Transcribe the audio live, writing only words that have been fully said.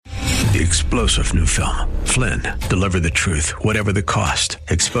The explosive new film, Flynn, deliver the truth, whatever the cost.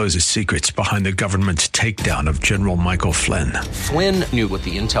 Exposes secrets behind the government's takedown of General Michael Flynn. Flynn knew what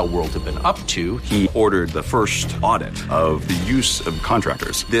the intel world had been up to. He ordered the first audit of the use of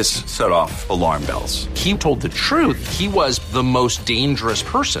contractors. This set off alarm bells. He told the truth. He was the most dangerous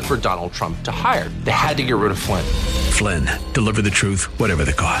person for Donald Trump to hire. They had to get rid of Flynn. Flynn, deliver the truth, whatever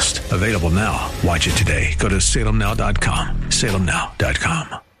the cost. Available now. Watch it today. Go to salemnow.com.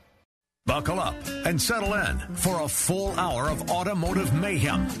 salemnow.com. Buckle up and settle in for a full hour of automotive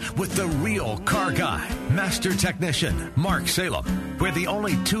mayhem with the real car guy, master technician, Mark Salem, where the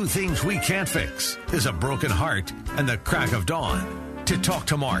only two things we can't fix is a broken heart and the crack of dawn. To talk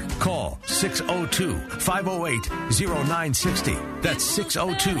to Mark, call 602-508-0960. That's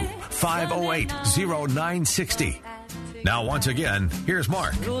 602-508-0960. Now, once again, here's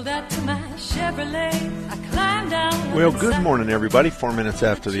Mark. Well, good morning, everybody. 4 minutes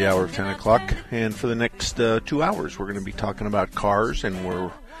after the hour of 10 o'clock. And for the next 2 hours, we're going to be talking about cars, and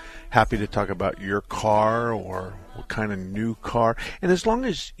we're happy to talk about your car or what kind of new car. And as long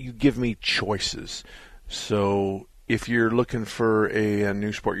as you give me choices. So if you're looking for a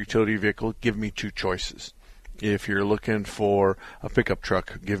new sport utility vehicle, give me two choices. If you're looking for a pickup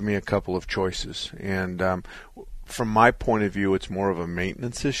truck, give me a couple of choices. And from my point of view, it's more of a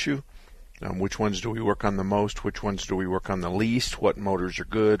maintenance issue. Which ones do we work on the most? Which ones do we work on the least? What motors are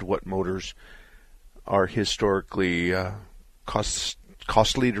good? What motors are historically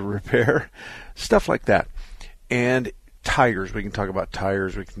costly to repair? Stuff like that. And tires. We can talk about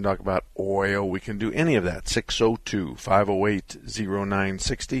tires. We can talk about oil. We can do any of that.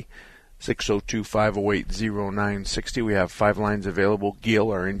 602-508-0960. 602-508-0960. We have 5 lines available.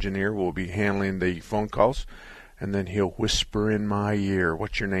 Gil, our engineer, will be handling the phone calls. And then he'll whisper in my ear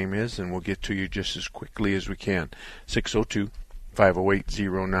what your name is, and we'll get to you just as quickly as we can.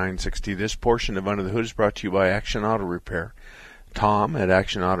 602-508-0960. This portion of Under the Hood is brought to you by Action Auto Repair. Tom at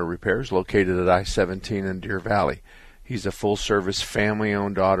Action Auto Repair is located at I-17 in Deer Valley. He's a full-service,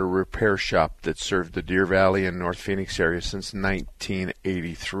 family-owned auto repair shop that's served the Deer Valley and North Phoenix area since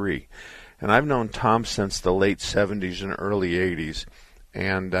 1983. And I've known Tom since the late 70s and early 80s,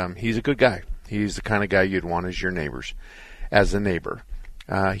 and he's a good guy. He's the kind of guy you'd want as your neighbors, as a neighbor.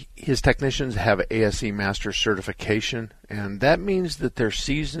 His technicians have ASE Master certification, and that means that they're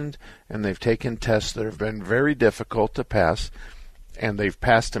seasoned and they've taken tests that have been very difficult to pass, and they've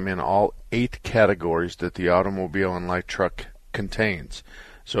passed them in all 8 categories that the automobile and light truck contains.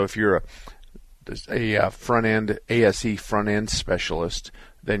 So if you're a front-end ASE front-end specialist,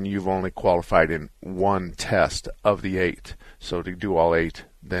 then you've only qualified in 1 test of the 8. So to do all 8,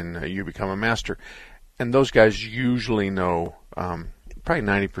 then you become a master. And those guys usually know, probably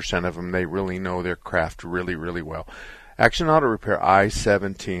 90% of them, they really know their craft really, really well. Action Auto Repair,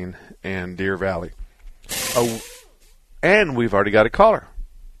 I-17 and Deer Valley. Oh, and we've already got a caller.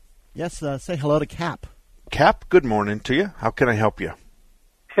 Yes, say hello to Cap. Cap, good morning to you. How can I help you?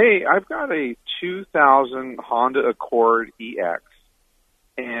 Hey, I've got a 2000 Honda Accord EX,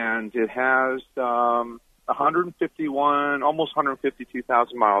 and it has 151, almost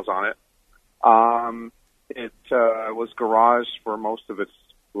 152,000 miles on it. It was garaged for most of its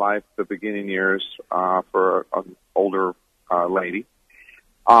life, the beginning years, for an older lady.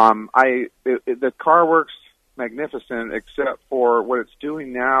 The car works magnificent, except for what it's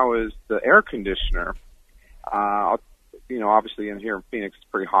doing now is the air conditioner. Obviously in here in Phoenix, it's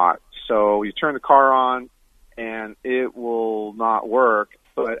pretty hot. So you turn the car on, and it will not work.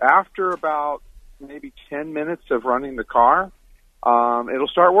 But after about maybe 10 minutes of running the car, it'll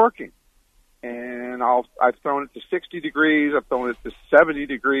start working. And I've thrown it to 60 degrees. I've thrown it to 70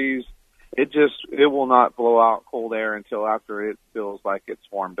 degrees. It will not blow out cold air until after it feels like it's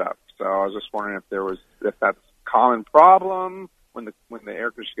warmed up. So I was just wondering if that's a common problem when the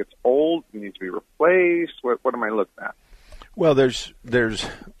air conditioner gets old, it needs to be replaced. What am I looking at? Well, there's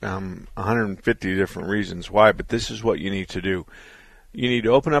 150 different reasons why, but this is what you need to do. You need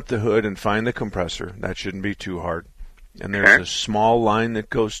to open up the hood and find the compressor. That shouldn't be too hard. And there's a small line that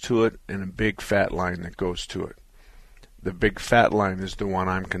goes to it and a big fat line that goes to it. The big fat line is the one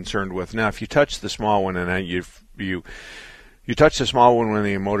I'm concerned with. Now, if you touch the small one and you touch the small one when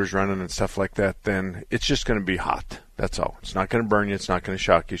the motor's running and stuff like that, then it's just going to be hot. That's all. It's not going to burn you. It's not going to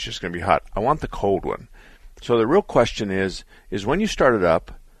shock you. It's just going to be hot. I want the cold one. So the real question is when you start it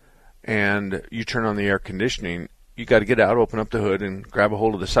up and you turn on the air conditioning, you got to get out, open up the hood, and grab a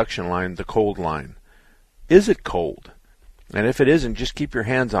hold of the suction line, the cold line. Is it cold? And if it isn't, just keep your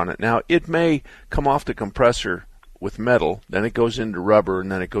hands on it. Now, it may come off the compressor with metal, then it goes into rubber,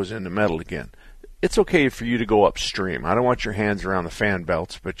 and then it goes into metal again. it's okay for you to go upstream. I don't want your hands around the fan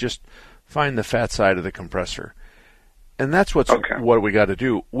belts, but just find the fat side of the compressor. And that's what we got to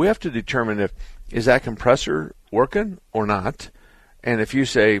do. We have to determine is that compressor working or not. And if you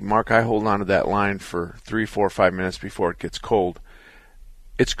say, Mark, I hold on to that line for 3, 4, 5 minutes before it gets cold,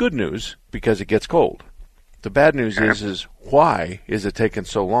 it's good news because it gets cold. The bad news is why is it taking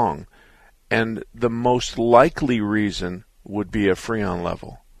so long? And the most likely reason would be a Freon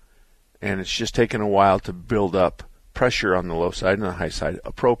level. And it's just taken a while to build up pressure on the low side and the high side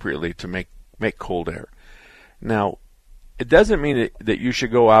appropriately to make cold air. Now, it doesn't mean that you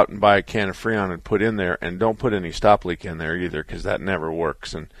should go out and buy a can of Freon and put in there, and don't put any stop leak in there either, because that never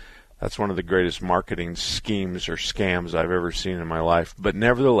works. And that's one of the greatest marketing schemes or scams I've ever seen in my life. But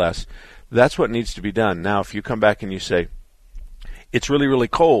nevertheless, that's what needs to be done. Now, if you come back and you say, it's really, really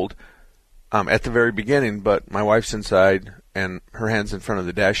cold at the very beginning, but my wife's inside and her hand's in front of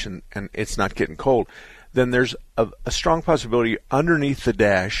the dash and it's not getting cold, then there's a strong possibility underneath the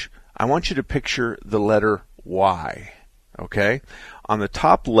dash. I want you to picture the letter Y, okay? On the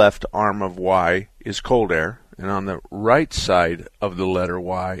top left arm of Y is cold air, and on the right side of the letter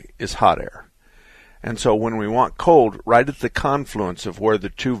Y is hot air. And so when we want cold, right at the confluence of where the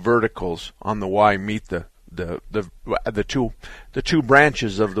two verticals on the Y meet the two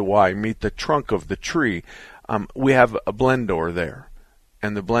branches of the Y meet the trunk of the tree, we have a blend door there.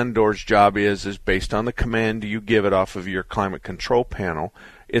 And the blend door's job is based on the command you give it off of your climate control panel.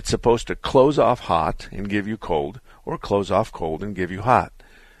 It's supposed to close off hot and give you cold, or close off cold and give you hot.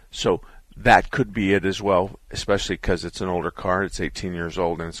 So that could be it as well, especially because it's an older car. It's 18 years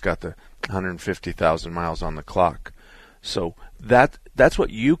old and it's got the 150,000 miles on the clock. So that's what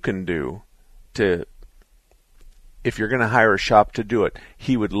you can do to, if you're going to hire a shop to do it,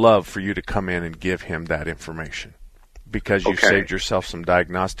 he would love for you to come in and give him that information, because you've saved yourself some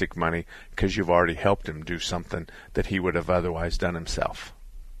diagnostic money because you've already helped him do something that he would have otherwise done himself.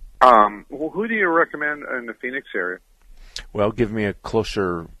 Well, who do you recommend in the Phoenix area? Well, give me a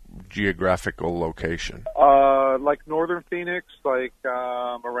closer geographical location. Like northern Phoenix, like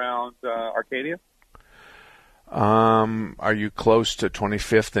around Arcadia? Are you close to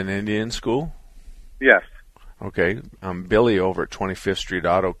 25th and Indian School? Yes. Okay. Billy over at 25th Street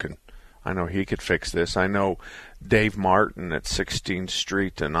Auto I know he could fix this. I know Dave Martin at 16th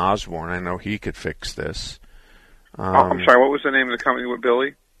Street in Osborne. I know he could fix this. I'm sorry, what was the name of the company with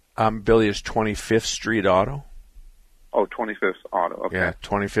Billy? Billy is 25th Street Auto. Oh, 25th Auto, okay. Yeah,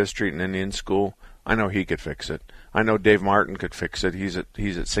 25th Street and Indian School. I know he could fix it. I know Dave Martin could fix it. He's at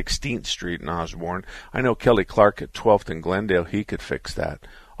 16th Street in Osborne. I know Kelly Clark at 12th and Glendale. He could fix that.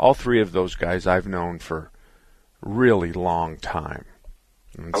 All three of those guys I've known for really long time.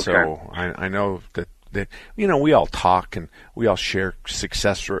 And so I know that we all talk and we all share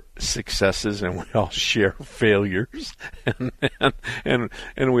successes and we all share failures and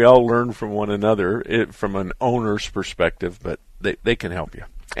we all learn from one another from an owner's perspective, but they can help you.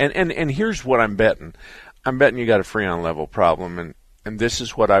 And here's what I'm betting. I'm betting you got a Freon level problem, and this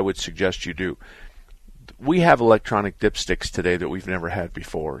is what I would suggest you do. We have electronic dipsticks today that we've never had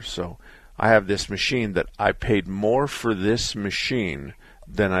before. So I have this machine that I paid more for this machine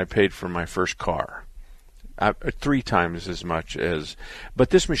than I paid for my first car. 3 times as much as. But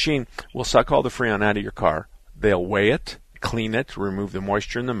this machine will suck all the Freon out of your car. They'll weigh it, clean it, remove the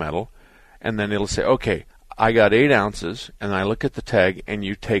moisture in the metal, and then it'll say, okay, I got 8 ounces, and I look at the tag, and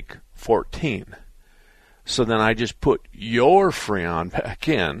you take 14. So then I just put your Freon back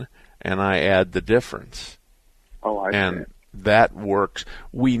in, and I add the difference. Oh, I see. And that works.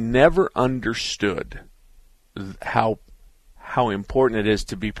 We never understood how important it is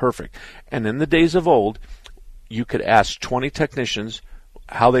to be perfect. And in the days of old, you could ask 20 technicians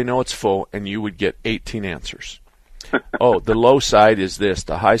how they know it's full, and you would get 18 answers. Oh, the low side is this,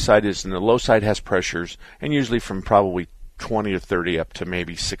 the high side is, and the low side has pressures, and usually from probably 20 or 30 up to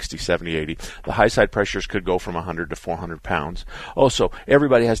maybe 60, 70, 80. The high side pressures could go from 100 to 400 pounds. Also,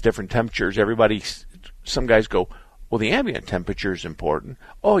 everybody has different temperatures. Some guys go, well, the ambient temperature is important.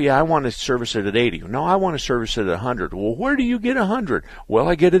 Oh, yeah, I want to service it at 80. No, I want to service it at 100. Well, where do you get 100? Well,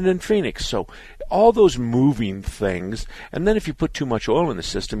 I get it in Phoenix. So all those moving things, and then if you put too much oil in the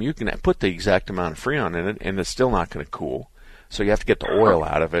system, you can put the exact amount of Freon in it, and it's still not going to cool. So you have to get the oil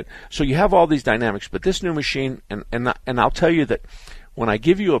out of it. So you have all these dynamics. But this new machine, and I'll tell you that when I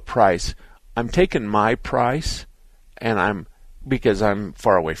give you a price, I'm taking my price, and because I'm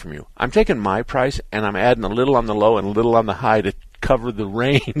far away from you, I'm taking my price and I'm adding a little on the low and a little on the high to cover the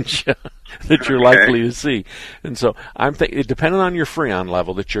range that you're likely to see. And so I'm thinking, depending on your Freon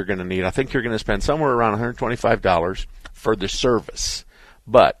level that you're going to need, I think you're going to spend somewhere around $125 for the service.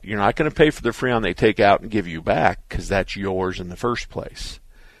 But you're not going to pay for the Freon they take out and give you back because that's yours in the first place.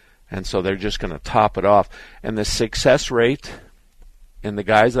 And so they're just going to top it off. And the success rate in the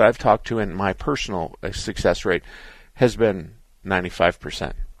guys that I've talked to, and my personal success rate, has been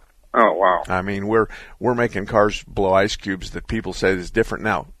 95%. Oh, wow. I mean, we're making cars blow ice cubes that people say is different.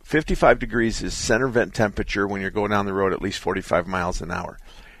 Now, 55 degrees is center vent temperature when you're going down the road at least 45 miles an hour.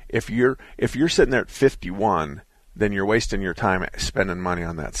 If you're sitting there at 51, then you're wasting your time spending money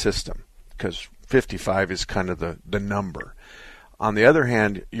on that system, because 55 is kind of the number. On the other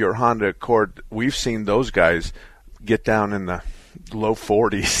hand, your Honda Accord, we've seen those guys get down in the low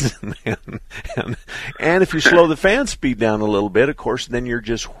 40s. and if you slow the fan speed down a little bit, of course, then you're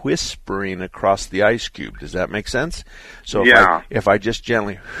just whispering across the ice cube. Does that make sense? So if I just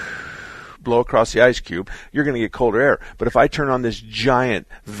gently blow across the ice cube, you're going to get colder air. But if I turn on this giant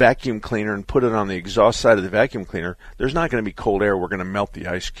vacuum cleaner and put it on the exhaust side of the vacuum cleaner, there's not going to be cold air. We're going to melt the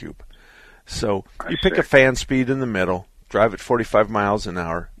ice cube. So you pick a fan speed in the middle, drive at 45 miles an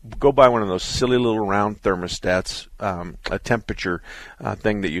hour, go buy one of those silly little round thermostats, a temperature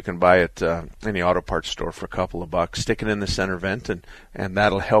thing that you can buy at any auto parts store for a couple of bucks, stick it in the center vent, and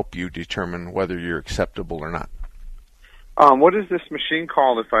that'll help you determine whether you're acceptable or not. What is this machine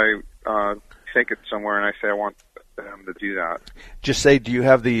called if I take it somewhere and I say I want them to do that? Just say, do you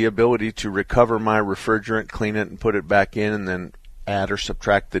have the ability to recover my refrigerant, clean it, and put it back in, and then add or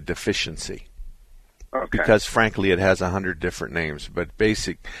subtract the deficiency? Okay. Because frankly, it has 100 different names. But it's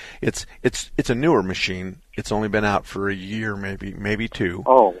a newer machine. It's only been out for a year, maybe two.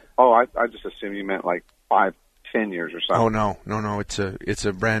 Oh, I just assumed you meant like 5-10 years or something. Oh no. It's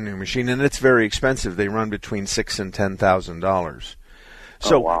a brand new machine, and it's very expensive. They run between $6,000 and $10,000.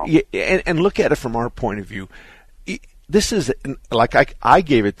 So, wow. And look at it from our point of view. This is like I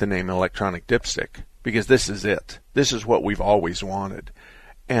gave it the name electronic dipstick because this is it. This is what we've always wanted.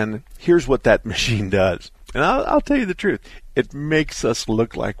 And here's what that machine does. And I'll tell you the truth. It makes us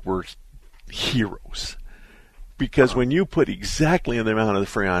look like we're heroes. Because when you put exactly the amount of the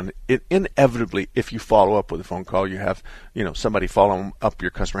Freon, it inevitably, if you follow up with a phone call, you have, somebody follow up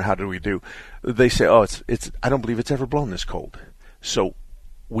your customer, how do we do? They say, it's I don't believe it's ever blown this cold. So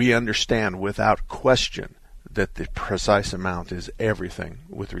we understand without question that the precise amount is everything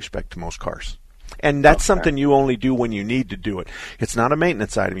with respect to most cars. And that's something you only do when you need to do it. It's not a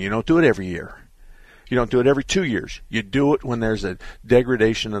maintenance item. You don't do it every year. You don't do it every 2 years. You do it when there's a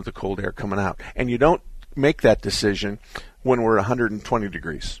degradation of the cold air coming out. And you don't make that decision when we're 120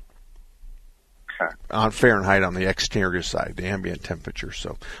 degrees on Fahrenheit on the exterior side, the ambient temperature.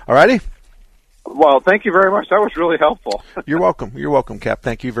 So, all righty? Well, thank you very much. That was really helpful. You're welcome. You're welcome, Cap.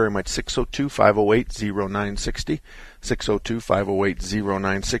 Thank you very much. 602-508-0960.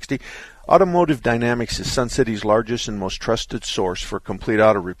 602-508-0960. Automotive Dynamics is Sun City's largest and most trusted source for complete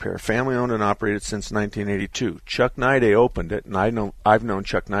auto repair. Family owned and operated since 1982. Chuck Nide opened it, and I've known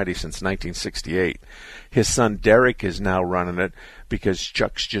Chuck Nide since 1968. His son Derek is now running it because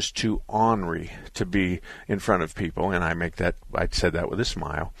Chuck's just too ornery to be in front of people, and I said that with a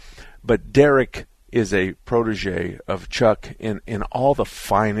smile. But Derek is a protege of Chuck in all the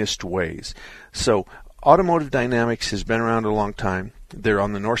finest ways. So Automotive Dynamics has been around a long time. They're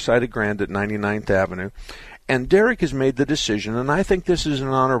on the north side of Grand at 99th Avenue. And Derek has made the decision, and I think this is an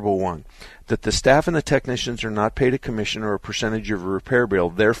honorable one, that the staff and the technicians are not paid a commission or a percentage of a repair bill.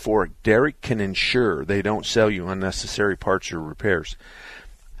 Therefore, Derek can ensure they don't sell you unnecessary parts or repairs.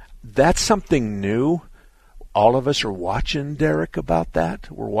 That's something new. All of us are watching Derek about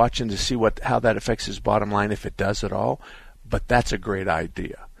that. We're watching to see how that affects his bottom line, if it does at all. But that's a great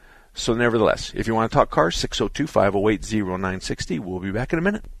idea. So nevertheless, if you want to talk cars, 602-508-0960. We'll be back in a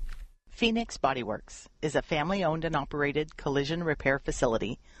minute. Phoenix Body Works is a family-owned and operated collision repair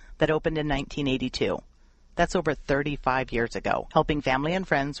facility that opened in 1982. That's over 35 years ago, helping family and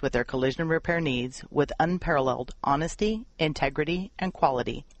friends with their collision repair needs with unparalleled honesty, integrity, and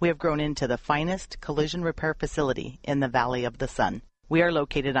quality. We have grown into the finest collision repair facility in the Valley of the Sun. We are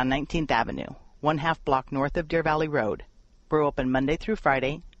located on 19th Avenue, 1/2 block north of Deer Valley Road. We're open Monday through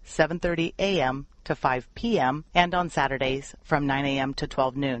Friday, 7:30 a.m. to 5 p.m., and on Saturdays from 9 a.m. to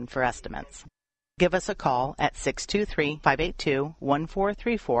 12 noon for estimates. Give us a call at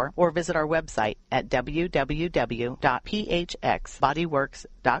 623-582-1434 or visit our website at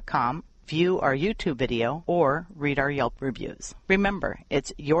www.phxbodyworks.com, view our YouTube video, or read our Yelp reviews. Remember,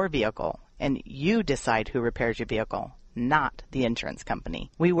 it's your vehicle, and you decide who repairs your vehicle, not the insurance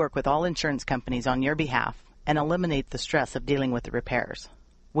company. We work with all insurance companies on your behalf and eliminate the stress of dealing with the repairs.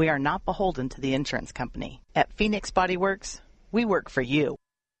 We are not beholden to the insurance company. At Phoenix Body Works, we work for you.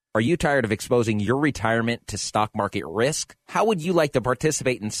 Are you tired of exposing your retirement to stock market risk? How would you like to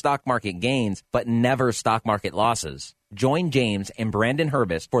participate in stock market gains but never stock market losses? Join James and Brandon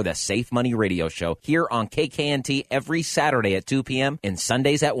Herbis for the Safe Money Radio Show here on KKNT every Saturday at 2 p.m. and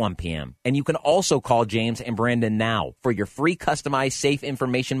Sundays at 1 p.m. And you can also call James and Brandon now for your free customized Safe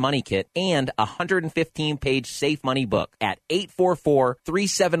Information Money Kit and a 115-page Safe Money book at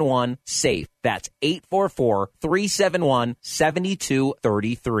 844-371-SAFE. That's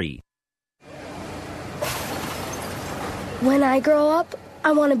 844-371-7233. When I grow up,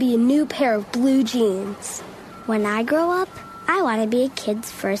 I want to be a new pair of blue jeans. When I grow up, I want to be a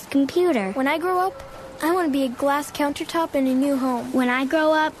kid's first computer. When I grow up, I want to be a glass countertop in a new home. When I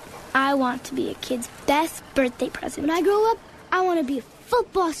grow up, I want to be a kid's best birthday present. When I grow up, I want to be a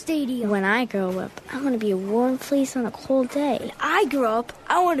football stadium. When I grow up, I want to be a warm fleece on a cold day. When I grow up,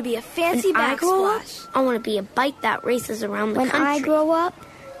 I want to be a fancy backsplash. I want to be a bike that races around the country. When I grow up,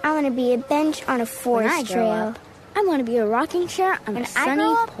 I want to be a bench on a forest trail. I want to be a rocking chair on a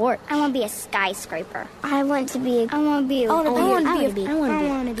sunny porch. I want to be a skyscraper. I want to be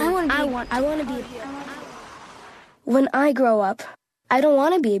When I grow up, I don't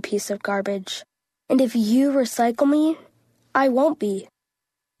want to be a piece of garbage. And if you recycle me, I won't be.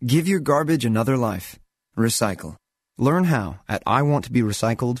 Give your garbage another life. Recycle. Learn how at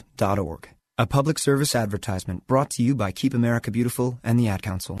iwanttoberecycled.org. A public service advertisement brought to you by Keep America Beautiful and the Ad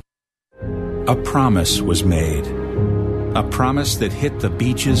Council. A promise was made. A promise that hit the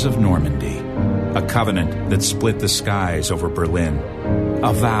beaches of Normandy. A covenant that split the skies over Berlin.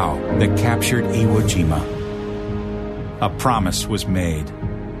 A vow that captured Iwo Jima. A promise was made.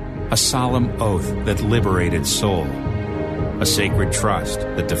 A solemn oath that liberated Seoul. A sacred trust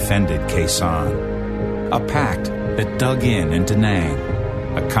that defended Khe Sanh. A pact that dug in Da Nang.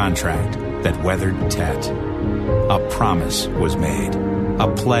 A contract that weathered Tet. A promise was made. A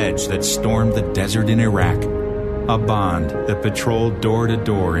pledge that stormed the desert in Iraq. A bond that patrolled door to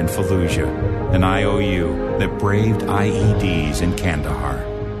door in Fallujah. An IOU that braved IEDs in Kandahar.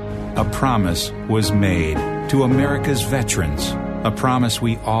 A promise was made to America's veterans. A promise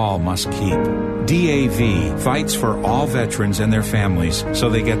we all must keep. DAV fights for all veterans and their families so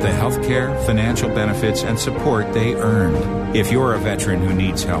they get the health care, financial benefits, and support they earned. If you're a veteran who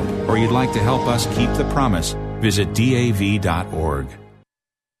needs help or you'd like to help us keep the promise, visit DAV.org.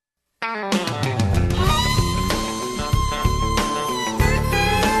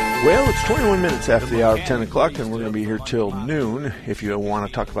 Well, it's 21 minutes after the hour of 10 o'clock, and we're going to be here till noon. If you want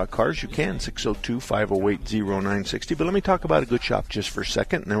to talk about cars, you can, 602-508-0960. But let me talk about a good shop just for a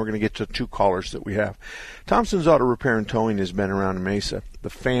second, and then we're going to get to two callers that we have. Thompson's Auto Repair and Towing has been around in Mesa. The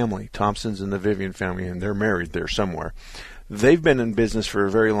family, Thompson's and the Vivian family, and they're married there somewhere. They've been in business for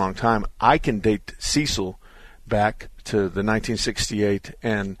a very long time. I can date Cecil back to the 1968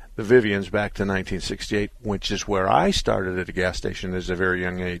 and the Vivians back to 1968, which is where I started at a gas station at a very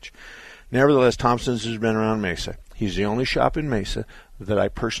young age. Nevertheless, Thompson's has been around Mesa. He's the only shop in Mesa that I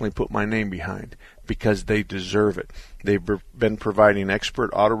personally put my name behind because they deserve it. They've been providing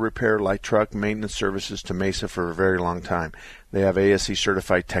expert auto repair, light truck maintenance services to Mesa for a very long time. They have ASE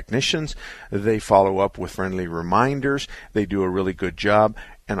certified technicians. They follow up with friendly reminders. They do a really good job.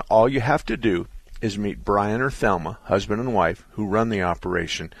 And all you have to do is meet Brian or Thelma, husband and wife, who run the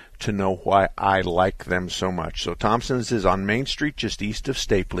operation, to know why I like them so much. So Thompson's is on Main Street, just east of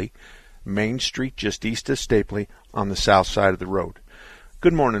Stapley. Main Street, just east of Stapley, on the south side of the road.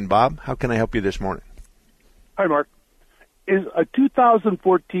 Good morning, Bob. How can I help you this morning? Hi, Mark. Is a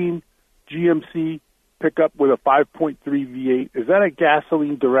 2014 GMC pickup with a 5.3 V8, is that a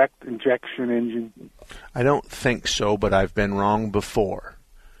gasoline direct injection engine? I don't think so, but I've been wrong before.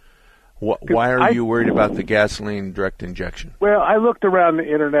 Why are you worried about the gasoline direct injection? Well, I looked around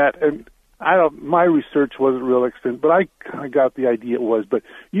the internet, and my research wasn't real extent, but I got the idea it was. But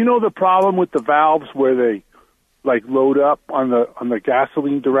you know the problem with the valves where they like load up on the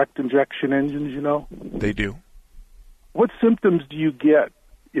gasoline direct injection engines, you know? They do. What symptoms do you get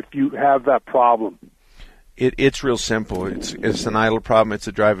if you have that problem? It's real simple. It's an idle problem. It's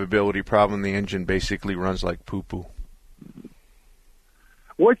a drivability problem. The engine basically runs like poo-poo.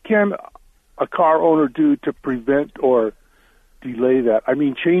 What can a car owner do to prevent or delay that? I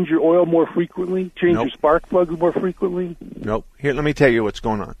mean, change your oil more frequently? Change your spark plugs more frequently? Nope. Here, let me tell you what's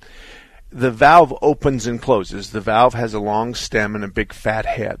going on. The valve opens and closes. The valve has a long stem and a big fat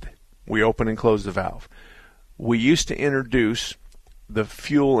head. We open and close the valve. We used to introduce the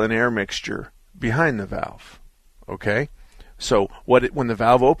fuel and air mixture behind the valve. Okay? So when the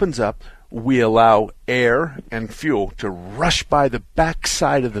valve opens up, we allow air and fuel to rush by the back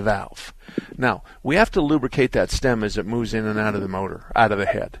side of the valve. Now, we have to lubricate that stem as it moves in and out of the motor, out of the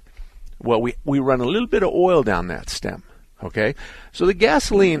head. Well, we run a little bit of oil down that stem, okay? So the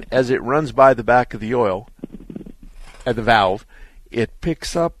gasoline, as it runs by the back of the oil, at the valve, it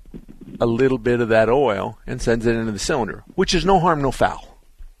picks up a little bit of that oil and sends it into the cylinder, which is no harm, no foul,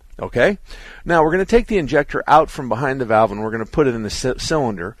 okay? Now, we're going to take the injector out from behind the valve, and we're going to put it in the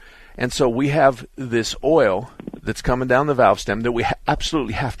cylinder, and so we have this oil that's coming down the valve stem that we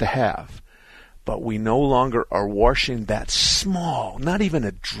absolutely have to have. But we no longer are washing that small, not even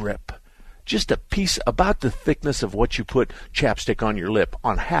a drip, just a piece about the thickness of what you put chapstick on your lip,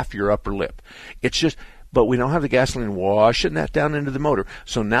 on half your upper lip. It's just, but we don't have the gasoline washing that down into the motor.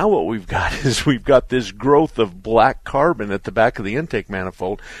 So now what we've got is we've got this growth of black carbon at the back of the intake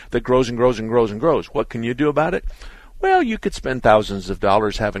manifold that grows and grows and grows and grows. What can you do about it? Well, you could spend thousands of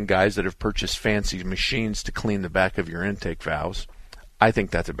dollars having guys that have purchased fancy machines to clean the back of your intake valves. I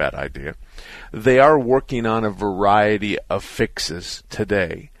think that's a bad idea. They are working on a variety of fixes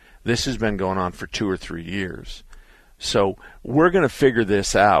today. This has been going on for 2 or 3 years. So we're going to figure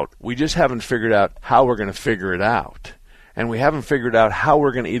this out. We just haven't figured out how we're going to figure it out. And we haven't figured out how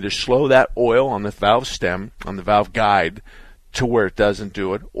we're going to either slow that oil on the valve stem, on the valve guide, to where it doesn't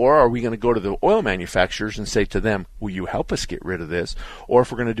do it, or are we going to go to the oil manufacturers and say to them, will you help us get rid of this? Or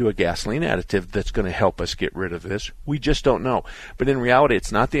if we're going to do a gasoline additive that's going to help us get rid of this, we just don't know. But in reality,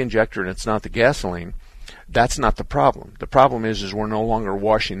 it's not the injector and it's not the gasoline. That's not the problem. The problem is we're no longer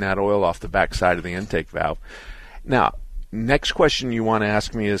washing that oil off the back side of the intake valve. Now, next question you want to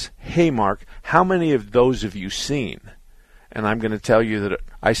ask me is, hey, Mark, how many of those have you seen? And I'm going to tell you that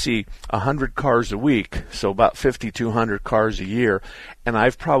I see 100 cars a week, so about 5,200 cars a year, and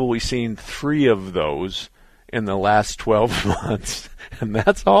I've probably seen 3 of those in the last 12 months, and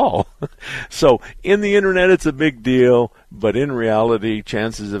that's all. So in the internet, it's a big deal, but in reality,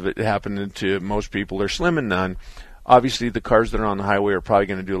 chances of it happening to most people are slim and none. Obviously, the cars that are on the highway are probably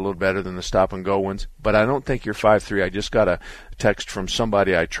going to do a little better than the stop-and-go ones, but I don't think your 5.3, I just got a text from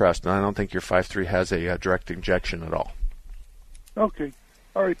somebody I trust, and I don't think your 5.3 has a direct injection at all. Okay.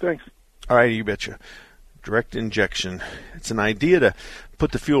 All right, thanks. All right, you betcha. Direct injection. It's an idea to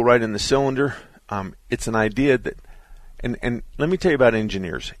put the fuel right in the cylinder. It's an idea that, and let me tell you about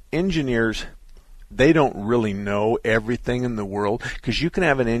engineers. Engineers, they don't really know everything in the world, because you can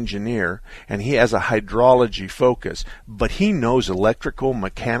have an engineer and he has a hydrology focus, but he knows electrical,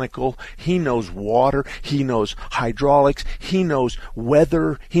 mechanical, he knows water, he knows hydraulics, he knows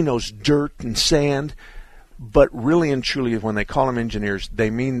weather, he knows dirt and sand. But really and truly, when they call them engineers, they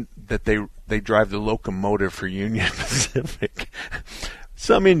mean that they drive the locomotive for Union Pacific.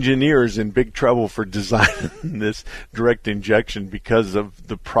 Some engineers in big trouble for designing this direct injection because of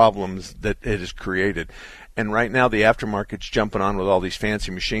the problems that it has created. And right now, the aftermarket's jumping on with all these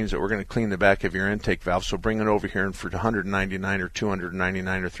fancy machines that we're going to clean the back of your intake valve. So bring it over here, and for $199 or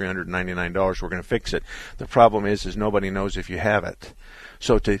 $299 or $399, we're going to fix it. The problem is nobody knows if you have it.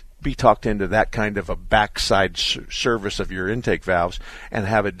 So to be talked into that kind of a backside service of your intake valves and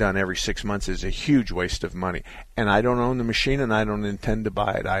have it done every 6 months is a huge waste of money. And I don't own the machine, and I don't intend to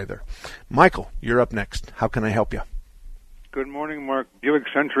buy it either. Michael, you're up next. How can I help you? Good morning, Mark. Buick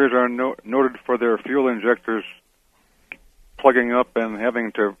Centuries are noted for their fuel injectors plugging up and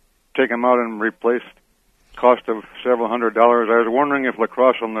having to take them out and replace. Cost of several $100s. I was wondering if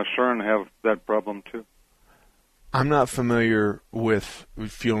LaCrosse and Lucerne have that problem too. I'm not familiar with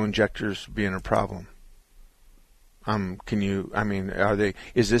fuel injectors being a problem.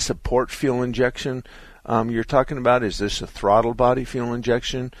 Is this a port fuel injection you're talking about? Is this a throttle body fuel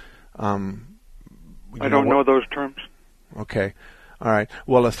injection? I don't know those terms. Okay. All right.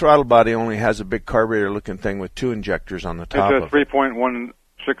 Well, a throttle body only has a big carburetor-looking thing with 2 injectors on the top of it. It's a 3.16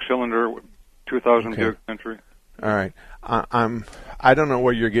 cylinder, 2000 Buick Century. All right. I don't know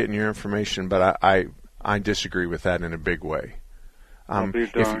where you're getting your information, but I disagree with that in a big way.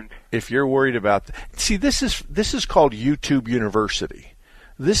 If you're worried about see, this is called YouTube University.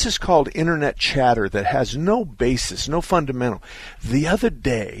 This is called internet chatter that has no basis, no fundamental. The other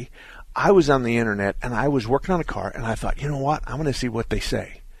day, I was on the internet and I was working on a car, and I thought, you know what? I'm going to see what they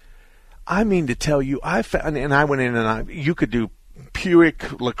say. I mean to tell you, I found, and I went in and you could do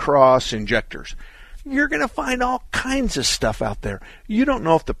Buick LaCrosse injectors. You're going to find all kinds of stuff out there. You don't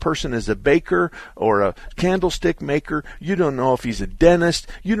know if the person is a baker or a candlestick maker. You don't know if he's a dentist.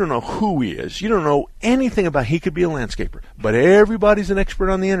 You don't know who he is. You don't know anything about he could be a landscaper. But everybody's an expert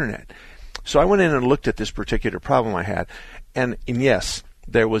on the internet. So I went in and looked at this particular problem I had. And yes,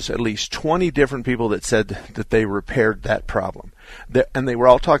 there was at least 20 different people that said that they repaired that problem. And they were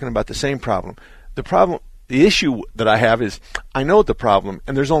all talking about the same problem. The problem The issue that I have is I know the problem,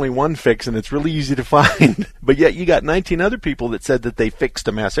 and there's only one fix, and it's really easy to find. But yet you got 19 other people that said that they fixed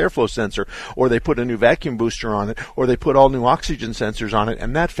a mass airflow sensor, or they put a new vacuum booster on it, or they put all new oxygen sensors on it,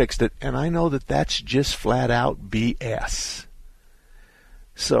 and that fixed it. And I know that that's just flat out BS.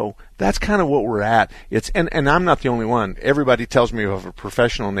 So that's kind of what we're at. And I'm not the only one. Everybody tells me of a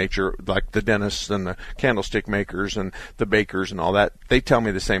professional nature, like the dentists and the candlestick makers and the bakers and all that. They tell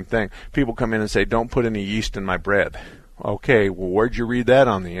me the same thing. People come in and say, don't put any yeast in my bread. Okay, well, where'd you read that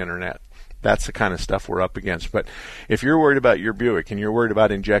on the internet? That's the kind of stuff we're up against. But if you're worried about your Buick and you're worried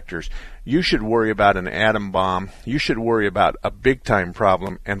about injectors, you should worry about an atom bomb. You should worry about a big-time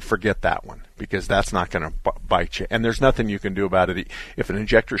problem and forget that one, because that's not going to bite you. And there's nothing you can do about it. If an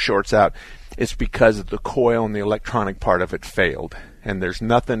injector shorts out, it's because the coil and the electronic part of it failed. And there's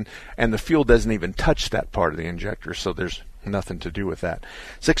nothing, and the fuel doesn't even touch that part of the injector, so there's nothing to do with that.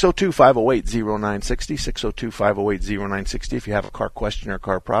 602-508-0960, 602-508-0960 if you have a car question or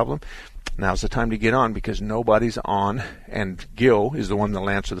car problem. Now's the time to get on, because nobody's on, and Gil is the one that'll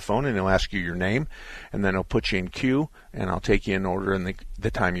answer the phone, and he'll ask you your name, and then he'll put you in queue, and I'll take you in order in the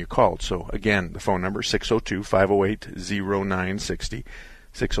time you called. So again, the phone number is 602-508-0960,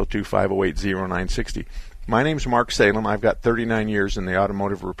 602-508-0960. My name's Mark Salem. I've got 39 years in the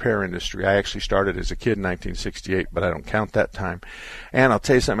automotive repair industry. I actually started as a kid in 1968, but I don't count that time. And I'll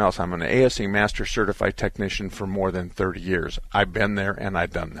tell you something else. I'm an ASE Master Certified Technician for more than 30 years. I've been there and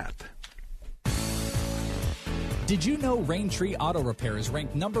I've done that. Did you know Raintree Auto Repair is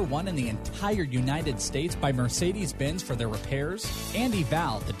ranked #1 in the entire United States by Mercedes-Benz for their repairs? Andy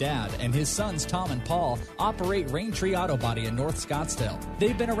Val, the dad, and his sons Tom and Paul operate Raintree Auto Body in North Scottsdale.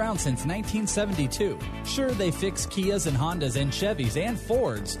 They've been around since 1972. Sure, they fix Kias and Hondas and Chevys and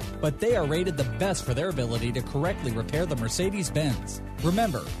Fords, but they are rated the best for their ability to correctly repair the Mercedes-Benz.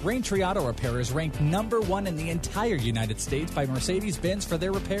 Remember, Raintree Auto Repair is ranked #1 in the entire United States by Mercedes-Benz for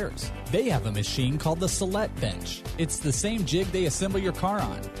their repairs. They have a machine called the Select Bench. It's the same jig they assemble your car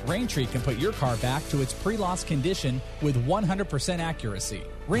on. Raintree can put your car back to its pre-loss condition with 100% accuracy.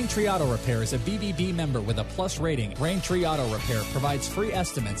 Raintree Auto Repair is a BBB member with a plus rating. Raintree Auto Repair provides free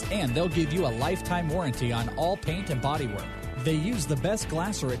estimates, and they'll give you a lifetime warranty on all paint and bodywork. They use the best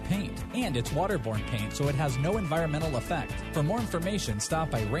Glaceret paint, and it's waterborne paint, so it has no environmental effect. For more information, stop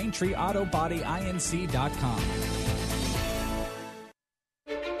by RaintreeAutoBodyInc.com.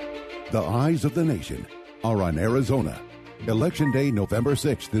 The eyes of the nation are on Arizona. Election Day, November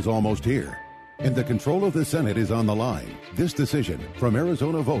 6th, is almost here, and the control of the Senate is on the line. This decision from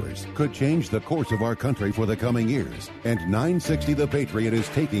Arizona voters could change the course of our country for the coming years, and 960 The Patriot is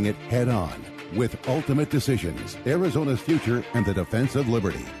taking it head on. With Ultimate Decisions, Arizona's Future and the Defense of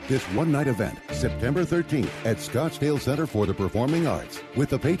Liberty. This one-night event, September 13th at Scottsdale Center for the Performing Arts,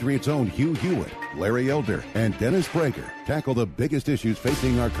 with the Patriots' own Hugh Hewitt, Larry Elder, and Dennis Prager, tackle the biggest issues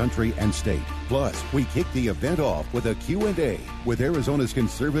facing our country and state. Plus, we kick the event off with a Q&A with Arizona's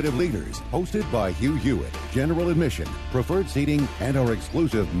conservative leaders, hosted by Hugh Hewitt. General admission, preferred seating, and our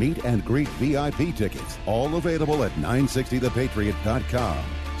exclusive meet and greet VIP tickets, all available at 960thepatriot.com.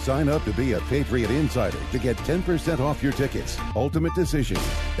 Sign up to be a Patriot Insider to get 10% off your tickets. Ultimate Decisions,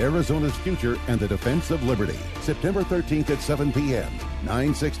 Arizona's Future and the Defense of Liberty. September 13th at 7 p.m.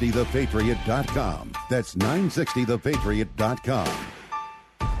 960thepatriot.com. That's 960thepatriot.com.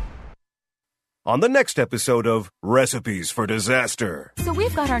 On the next episode of Recipes for Disaster. So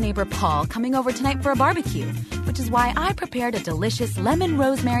we've got our neighbor Paul coming over tonight for a barbecue, which is why I prepared a delicious lemon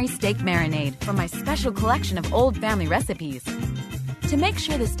rosemary steak marinade from my special collection of old family recipes. To make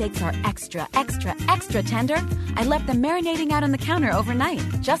sure the steaks are extra, extra, extra tender, I left them marinating out on the counter overnight,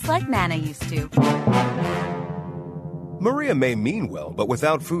 just like Nana used to. Maria may mean well, but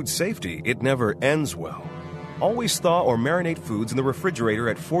without food safety, it never ends well. Always thaw or marinate foods in the refrigerator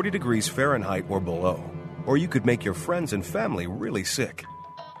at 40 degrees Fahrenheit or below, or you could make your friends and family really sick.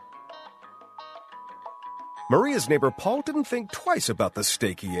 Maria's neighbor Paul didn't think twice about the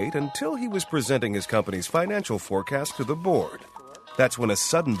steak he ate until he was presenting his company's financial forecast to the board. That's when a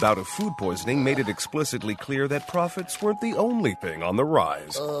sudden bout of food poisoning made it explicitly clear that profits weren't the only thing on the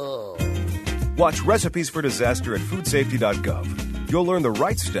rise. Watch Recipes for Disaster at foodsafety.gov. You'll learn the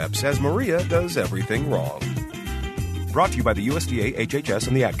right steps as Maria does everything wrong. Brought to you by the USDA, HHS,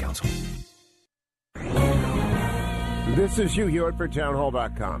 and the Ad Council. This is Hugh Hewitt for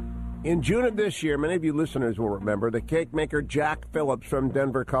townhall.com. In June of this year, many of you listeners will remember the cake maker Jack Phillips from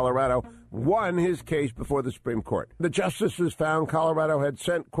Denver, Colorado, won his case before the Supreme Court. The justices found Colorado had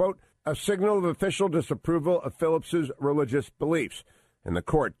sent, quote, a signal of official disapproval of Phillips's religious beliefs, and the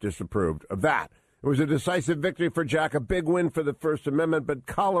court disapproved of that. It was a decisive victory for Jack, a big win for the First Amendment, but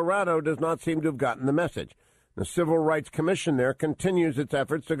Colorado does not seem to have gotten the message. The Civil Rights Commission there continues its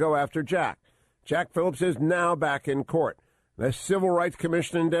efforts to go after Jack. Jack Phillips is now back in court. The Civil Rights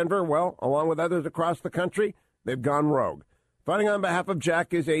Commission in Denver, well, along with others across the country, they've gone rogue. Fighting on behalf of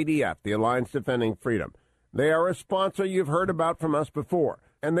Jack is ADF, the Alliance Defending Freedom. They are a sponsor you've heard about from us before,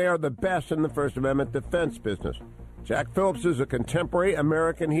 and they are the best in the First Amendment defense business. Jack Phillips is a contemporary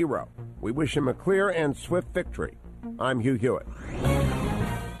American hero. We wish him a clear and swift victory. I'm Hugh Hewitt.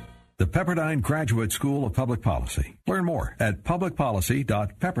 The Pepperdine Graduate School of Public Policy. Learn more at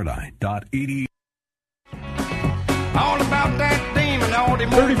publicpolicy.pepperdine.edu. All about that demon, all the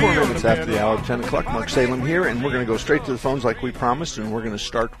 34 minutes after the hour of 10 o'clock. Mark Salem here, and we're going to go straight to the phones like we promised, and we're going to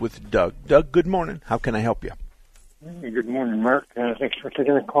start with Doug. Doug, good morning. How can I help you? Good morning, Mark. Thanks for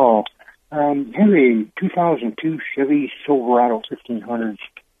taking the call. I have a 2002 Chevy Silverado 1500,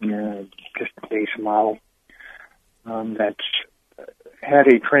 just a base model, that's had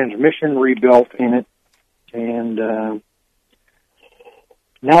a transmission rebuilt in it, and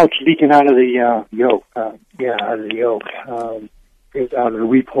now it's leaking out of the yoke. Out of the yoke. It's out of the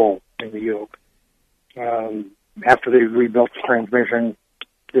weep hole in the yoke. After they rebuilt the transmission,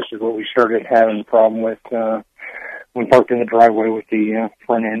 this is what we started having a problem with when parked in the driveway with the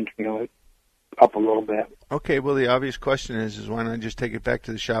front end, up a little bit. Okay, well, the obvious question is why not just take it back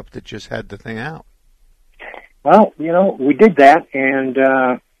to the shop that just had the thing out? Well, we did that, and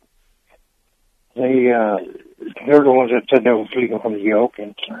they're the ones that said that was leaking from the yoke,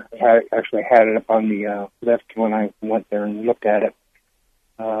 and I actually had it up on the lift when I went there and looked at it.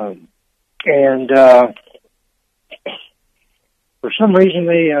 And for some reason,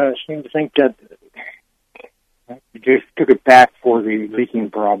 they seem to think that they just took it back for the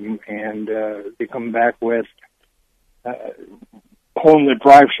leaking problem, and they come back with pulling the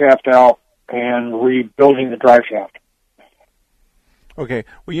drive shaft out and rebuilding the drive shaft. Okay,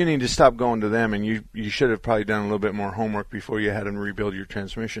 well, you need to stop going to them, and you should have probably done a little bit more homework before you had them rebuild your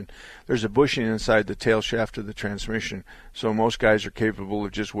transmission. There's a bushing inside the tail shaft of the transmission, so most guys are capable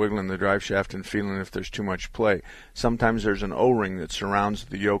of just wiggling the drive shaft and feeling if there's too much play. Sometimes there's an O-ring that surrounds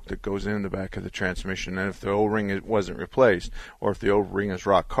the yoke that goes in the back of the transmission, and if the O-ring wasn't replaced, or if the O-ring is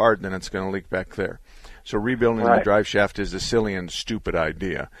rock hard, then it's going to leak back there. So rebuilding the drive shaft is a silly and stupid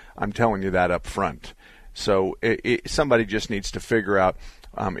idea. I'm telling you that up front. So somebody just needs to figure out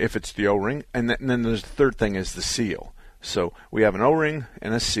if it's the O-ring. And then there's the third thing is the seal. So we have an O-ring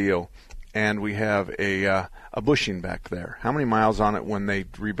and a seal, and we have a bushing back there. How many miles on it when they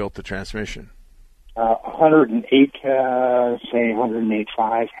rebuilt the transmission? 108, say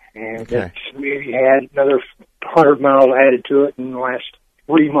 108.5. And we had another 100 miles added to it in the last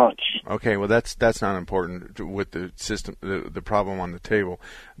 3 months. Okay, well that's not important with the system, the problem on the table,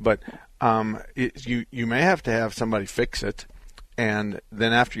 but you may have to have somebody fix it, and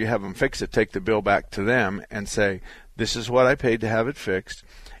then after you have them fix it, take the bill back to them and say, this is what I paid to have it fixed,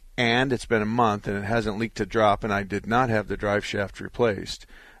 and it's been a month and it hasn't leaked a drop, and I did not have the drive shaft replaced,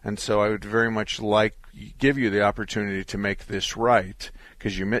 and so I would very much give you the opportunity to make this right,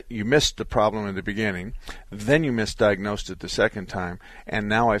 because you missed the problem in the beginning, then you misdiagnosed it the second time, and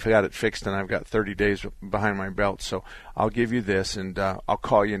now I've got it fixed and I've got 30 days behind my belt. So I'll give you this, and I'll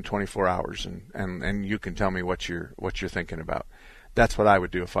call you in 24 hours, and you can tell me what you're thinking about. That's what I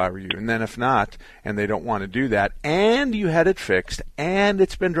would do if I were you. And then if not, and they don't want to do that, and you had it fixed, and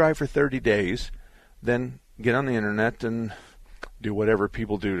it's been dry for 30 days, then get on the internet and do whatever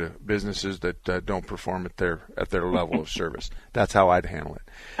people do to businesses that don't perform at their level of service. That's how I'd handle it.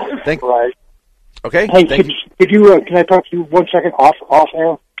 Right. Okay. Hey, can I talk to you 1 second off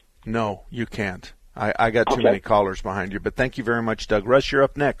air? No, you can't. I got too many callers behind you. But thank you very much, Doug. Russ, you're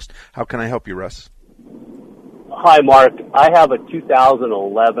up next. How can I help you, Russ? Hi, Mark. I have a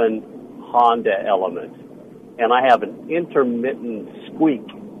 2011 Honda Element, and I have an intermittent squeak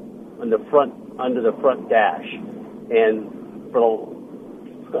under the front dash, and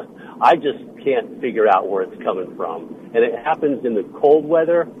I just can't figure out where it's coming from. And it happens in the cold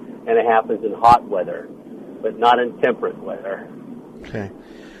weather, and it happens in hot weather, but not in temperate weather. Okay.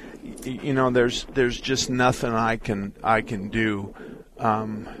 There's just nothing I can do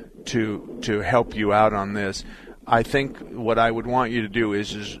to help you out on this. I think what I would want you to do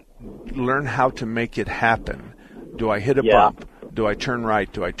is learn how to make it happen. Do I hit a bump? Do I turn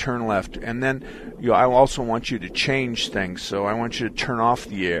right? Do I turn left? And then I also want you to change things. So I want you to turn off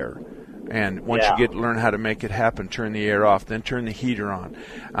the air. And once you learn how to make it happen, turn the air off, then turn the heater on.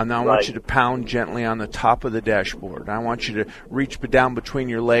 And then I want you to pound gently on the top of the dashboard. I want you to reach down between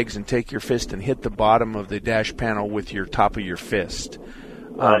your legs and take your fist and hit the bottom of the dash panel with your top of your fist.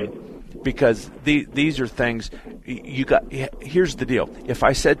 Right. because these are things you got. Here's the deal. If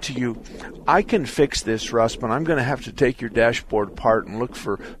I said to you, I can fix this, Russ, but I'm going to have to take your dashboard apart and look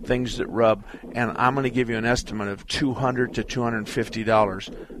for things that rub, and I'm going to give you an estimate of $200 to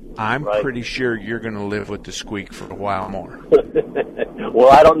 $250, I'm pretty sure you're going to live with the squeak for a while more.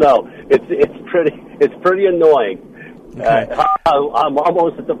 Well, I don't know. It's pretty annoying. Okay. I'm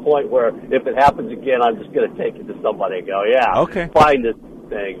almost at the point where if it happens again, I'm just going to take it to somebody and go, find this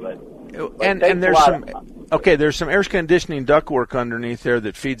thing. But and there's some air conditioning ductwork underneath there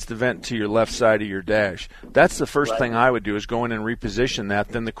that feeds the vent to your left side of your dash. That's the first thing I would do, is go in and reposition that.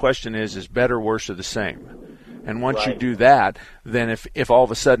 Then the question is better, worse, or the same? And once you do that, then if all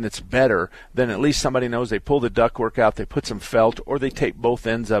of a sudden it's better, then at least somebody knows they pull the ductwork out, they put some felt, or they tape both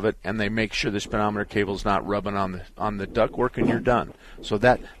ends of it, and they make sure the speedometer cable's not rubbing on the ductwork, and you're done. So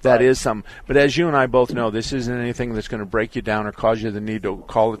that is some. But as you and I both know, this isn't anything that's going to break you down or cause you the need to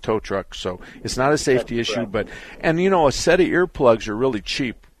call a tow truck. So it's not a safety issue. And a set of earplugs are really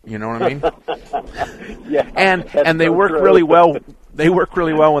cheap. You know what I mean? And they work really well. They work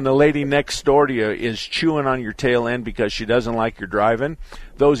really well when the lady next door to you is chewing on your tail end because she doesn't like your driving.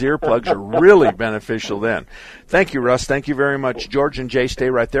 Those earplugs are really beneficial then. Thank you, Russ. Thank you very much. George and Jay, stay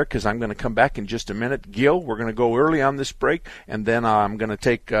right there because I'm going to come back in just a minute. Gil, we're going to go early on this break, and then I'm going to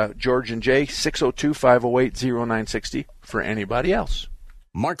take George and Jay, 602-508-0960 for anybody else.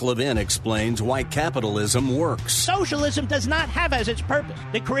 Mark Levin explains why capitalism works. Socialism does not have as its purpose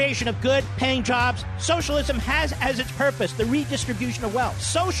the creation of good, paying jobs. Socialism has as its purpose the redistribution of wealth.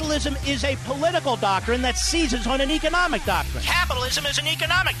 Socialism is a political doctrine that seizes on an economic doctrine. Capitalism is an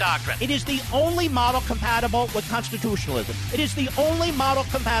economic doctrine. It is the only model compatible with constitutionalism. It is the only model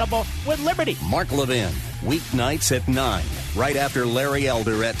compatible with liberty. Mark Levin, weeknights at 9, right after Larry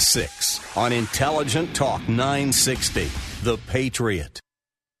Elder at 6, on Intelligent Talk 960, The Patriot.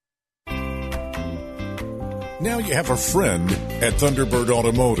 Now you have a friend at Thunderbird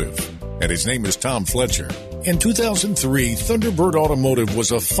Automotive, and his name is Tom Fletcher. In 2003, Thunderbird Automotive was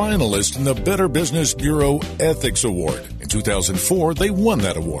a finalist in the Better Business Bureau Ethics Award. In 2004, they won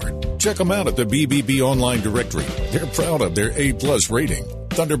that award. Check them out at the BBB online directory. They're proud of their A+ rating.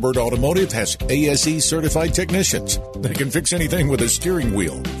 Thunderbird Automotive has ASE certified technicians. They can fix anything with a steering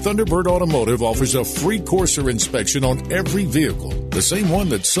wheel. Thunderbird Automotive offers a free Corsair inspection on every vehicle, the same one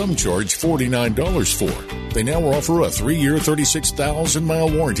that some charge $49 for. They now offer a 3-year,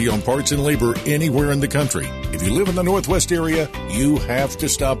 36,000-mile warranty on parts and labor anywhere in the country. If you live in the Northwest area, you have to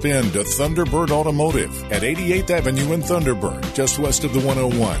stop in to Thunderbird Automotive at 88th Avenue in Thunderbird, just west of the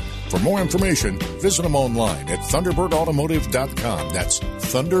 101. For more information, visit them online at ThunderbirdAutomotive.com. That's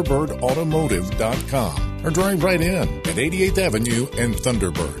ThunderbirdAutomotive.com. Or drive right in at 88th Avenue in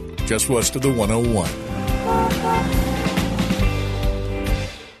Thunderbird, just west of the 101.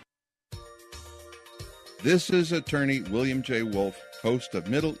 This is attorney William J. Wolf, host of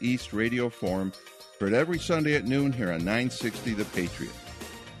Middle East Radio Forum, heard every Sunday at noon here on 960 The Patriot.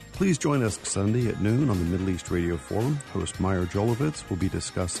 Please join us Sunday at noon on the Middle East Radio Forum. Host Meyer Jolovitz will be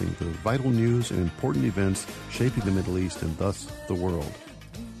discussing the vital news and important events shaping the Middle East and thus the world.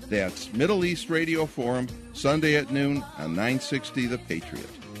 That's Middle East Radio Forum, Sunday at noon on 960 The Patriot.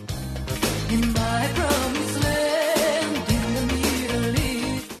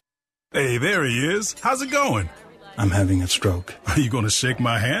 Hey, there he is. How's it going? I'm having a stroke. Are you going to shake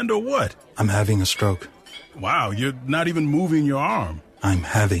my hand or what? I'm having a stroke. Wow, you're not even moving your arm. I'm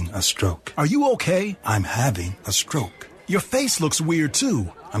having a stroke. Are you okay? I'm having a stroke. Your face looks weird, too.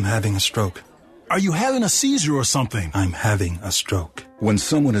 I'm having a stroke. Are you having a seizure or something? I'm having a stroke. When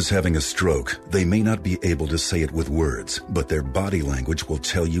someone is having a stroke, they may not be able to say it with words, but their body language will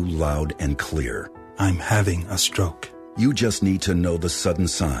tell you loud and clear. I'm having a stroke. You just need to know the sudden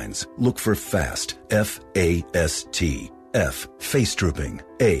signs. Look for FAST, F-A-S-T. F, face drooping.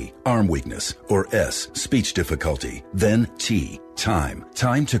 A, arm weakness. Or S, speech difficulty. Then T, time.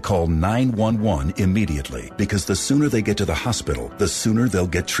 Time to call 911 immediately, because the sooner they get to the hospital, the sooner they'll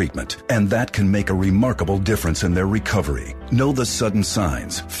get treatment. And that can make a remarkable difference in their recovery. Know the sudden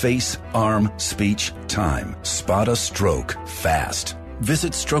signs. Face, arm, speech, time. Spot a stroke fast.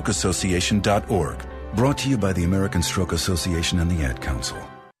 Visit strokeassociation.org. Brought to you by the American Stroke Association and the Ad Council.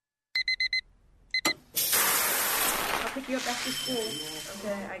 Pick you up after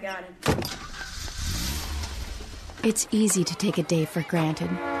school. Okay, I got it. It's easy to take a day for granted.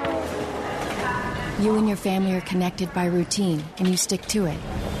 You and your family are connected by routine, and you stick to it.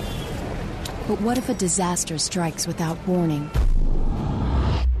 But what if a disaster strikes without warning?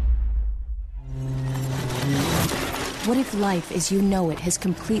 What if life as you know it has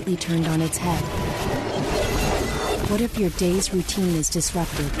completely turned on its head? What if your day's routine is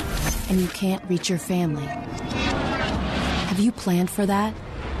disrupted and you can't reach your family? Have you planned for that?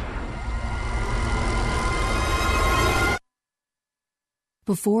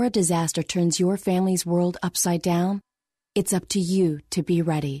 Before a disaster turns your family's world upside down, it's up to you to be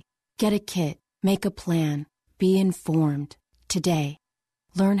ready. Get a kit, make a plan, be informed. Today.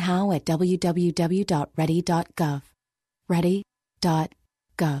 Learn how at www.ready.gov.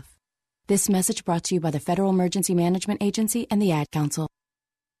 Ready.gov. This message brought to you by the Federal Emergency Management Agency and the Ad Council.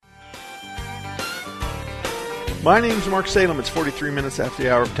 My name's Mark Salem. It's 43 minutes after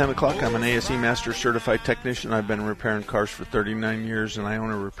the hour of 10 o'clock. I'm an ASE Master Certified Technician. I've been repairing cars for 39 years, and I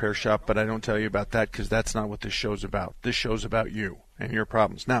own a repair shop, but I don't tell you about that because that's not what this show's about. This show's about you and your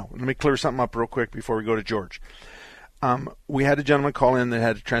problems. Now, let me clear something up real quick before we go to George. We had a gentleman call in that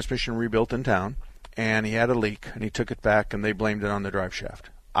had a transmission rebuilt in town, and he had a leak, and he took it back, and they blamed it on the drive shaft.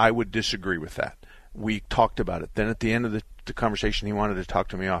 I would disagree with that. We talked about it. Then at the end of the conversation, he wanted to talk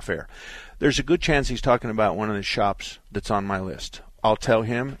to me off air. There's a good chance he's talking about one of the shops that's on my list. I'll tell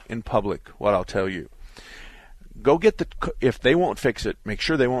him in public what I'll tell you. Go get if they won't fix it, make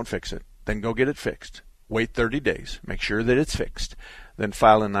sure they won't fix it, then go get it fixed. Wait 30 days, make sure that it's fixed. Then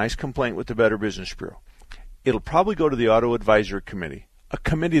file a nice complaint with the Better Business Bureau. It'll probably go to the Auto Advisory Committee, a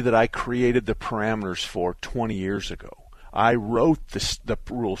committee that I created the parameters for 20 years ago. I wrote the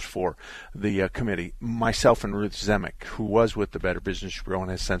rules for the committee, myself and Ruth Zemek, who was with the Better Business Bureau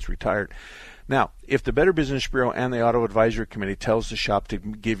and has since retired. Now, if the Better Business Bureau and the Auto Advisory Committee tells the shop to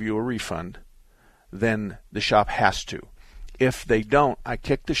give you a refund, then the shop has to. If they don't, I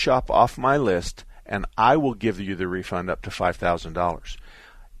kick the shop off my list, and I will give you the refund up to $5,000.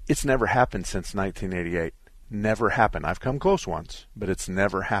 It's never happened since 1988. Never happened. I've come close once, but it's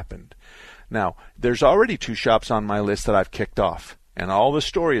never happened. Now, there's already 2 shops on my list that I've kicked off, and all the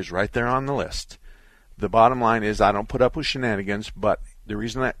story is right there on the list. The bottom line is I don't put up with shenanigans, but the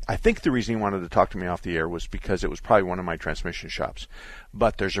reason I think the reason he wanted to talk to me off the air was because it was probably one of my transmission shops.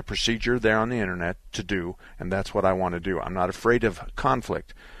 But there's a procedure there on the internet to do, and that's what I want to do. I'm not afraid of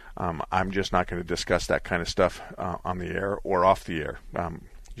conflict. I'm just not going to discuss that kind of stuff on the air or off the air.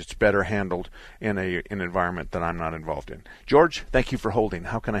 It's better handled in an environment that I'm not involved in. George, thank you for holding.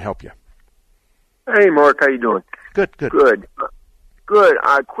 How can I help you? Hey, Mark, how you doing? Good. Good.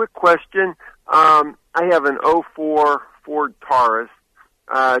 Quick question. I have an 04 Ford Taurus.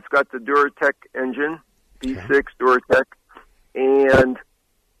 It's got the Duratec engine, V6 Duratec, and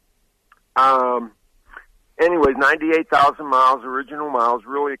anyways, 98,000 miles, original miles,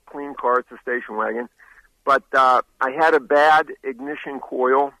 really a clean car. It's a station wagon. But I had a bad ignition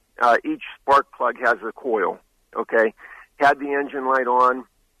coil. Each spark plug has a coil, okay? Had the engine light on.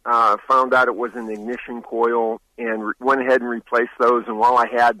 Found out it was an ignition coil and went ahead and replaced those. And while I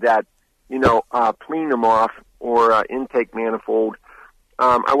had that, plenum off or intake manifold,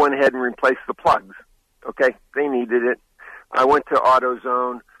 I went ahead and replaced the plugs. Okay, they needed it. I went to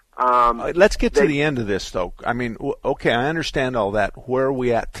AutoZone. Let's get to the end of this, though. I mean, okay, I understand all that. Where are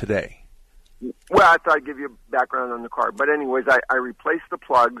we at today? Well, I thought I'd give you a background on the car. But anyways, I replaced the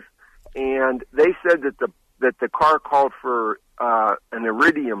plugs, and they said that the car called for an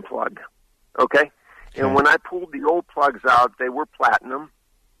iridium plug, okay? And when I pulled the old plugs out, they were platinum,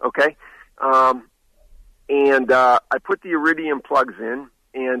 okay? And I put the iridium plugs in,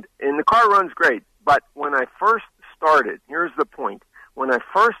 and the car runs great. But when I first started, here's the point. When I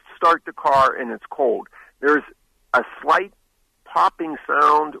first start the car and it's cold, there's a slight popping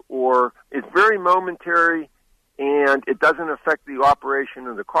sound, or it's very momentary, and it doesn't affect the operation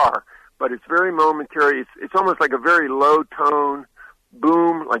of the car. But it's very momentary. It's almost like a very low tone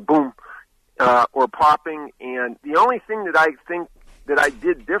boom, like boom, or popping. And the only thing that I think that I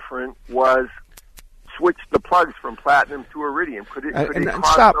did different was switch the plugs from platinum to iridium. Could it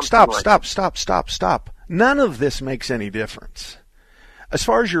Stop. None of this makes any difference. As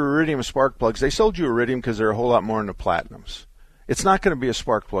far as your iridium spark plugs, they sold you iridium because they're a whole lot more into platinums. It's not going to be a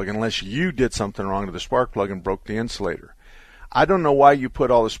spark plug unless you did something wrong to the spark plug and broke the insulator. I don't know why you put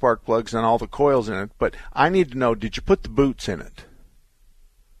all the spark plugs and all the coils in it, but I need to know, did you put the boots in it?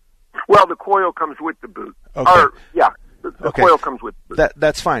 Well, the coil comes with the boot. Okay. The coil comes with the boot.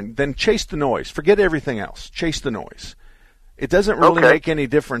 That's fine. Then chase the noise. Forget everything else. Chase the noise. It doesn't really make any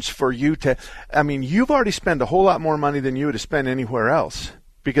difference for you to... I mean, you've already spent a whole lot more money than you would have spent anywhere else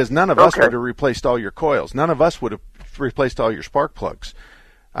because none of us would have replaced all your coils. None of us would have replaced all your spark plugs.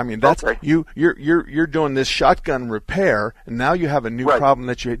 I mean, that's you're doing this shotgun repair, and now you have a new problem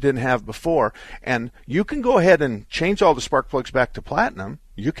that you didn't have before. And you can go ahead and change all the spark plugs back to platinum.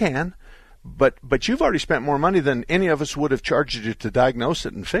 You can, but you've already spent more money than any of us would have charged you to diagnose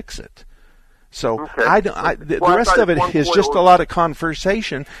it and fix it. So Okay. the Well, I rest thought of it one is point just was- a lot of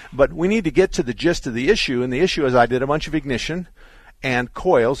conversation, but we need to get to the gist of the issue, and the issue is I did a bunch of ignition and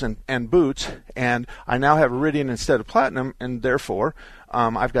coils and boots, and I now have iridium instead of platinum, and therefore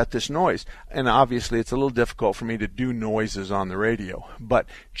I've got this noise. And obviously it's a little difficult for me to do noises on the radio, but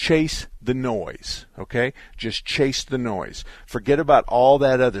chase the noise, okay? Just chase the noise. Forget about all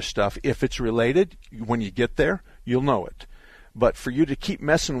that other stuff. If it's related, when you get there, you'll know it. But for you to keep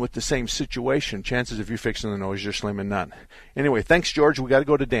messing with the same situation, chances of you fixing the noise are slim and none. Anyway, thanks, George. We got to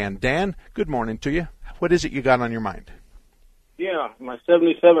go to Dan. Dan, good morning to you. What is it you got on your mind? Yeah, my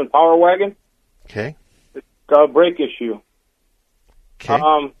 77 Power Wagon. Okay. It's got a brake issue. Okay.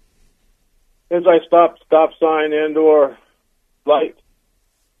 As I stop sign and/or light,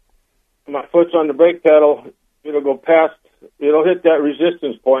 my foot's on the brake pedal. It'll go past. It'll hit that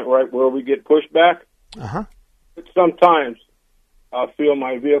resistance point right where we get pushed back. Uh-huh. But sometimes I'll feel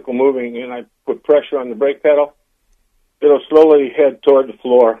my vehicle moving, and I put pressure on the brake pedal. It'll slowly head toward the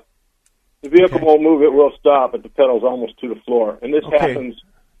floor. The vehicle won't move; it will stop, but the pedal's almost to the floor. And this happens.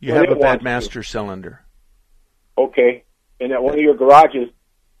 You when have a it bad wants master cylinder. Okay, and at one of your garages,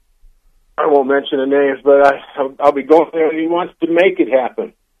 I won't mention the names, but I'll be going there, and he wants to make it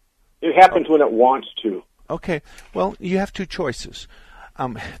happen. It happens when it wants to. Okay. Well, you have two choices.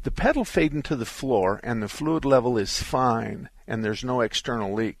 The pedal fading to the floor and the fluid level is fine and there's no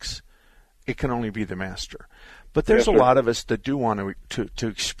external leaks. It can only be the master. But there's a lot of us that do want to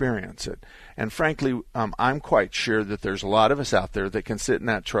experience it. And frankly, I'm quite sure that there's a lot of us out there that can sit in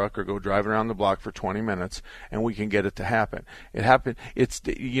that truck or go drive around the block for 20 minutes and we can get it to happen.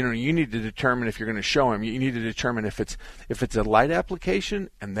 You need to determine if you're going to show him. You need to determine if it's a light application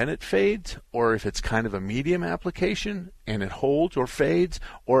and then it fades, or if it's kind of a medium application and it holds or fades,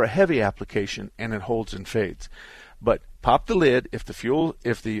 or a heavy application and it holds and fades. But pop the lid. If the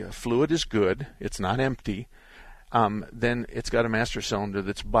fluid is good, it's not empty. Then it's got a master cylinder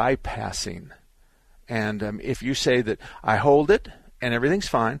that's bypassing. And if you say that I hold it and everything's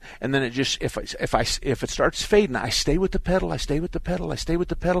fine, and then it just if it starts fading, I stay with the pedal,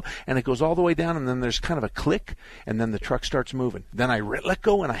 and it goes all the way down, and then there's kind of a click, and then the truck starts moving. Then I let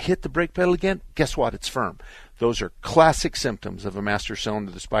go and I hit the brake pedal again. Guess what? It's firm. Those are classic symptoms of a master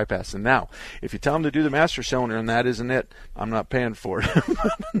cylinder that's bypassed. And now, if you tell them to do the master cylinder and that isn't it, I'm not paying for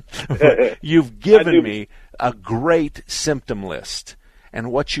it. You've given me a great symptom list,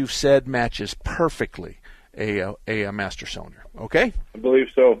 and what you've said matches perfectly a master cylinder. Okay? I believe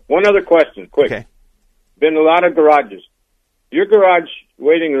so. One other question, quick. Okay. Been a lot of garages. Your garage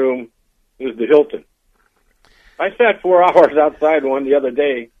waiting room is the Hilton. I sat 4 hours outside one the other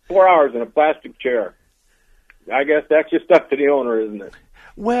day, 4 hours in a plastic chair. I guess that's just up to the owner, isn't it?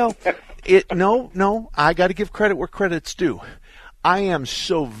 Well, no. I got to give credit where credit's due. I am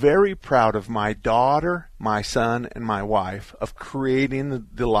so very proud of my daughter, my son, and my wife of creating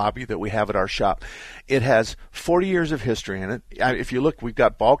the lobby that we have at our shop. It has 40 years of history in it. If you look, we've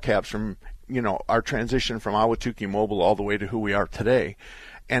got ball caps from our transition from Ahwatukee Mobile all the way to who we are today.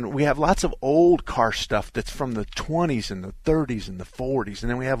 And we have lots of old car stuff that's from the 20s and the 30s and the 40s. And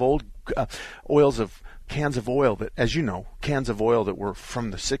then we have old cans of oil that, as you know, cans of oil that were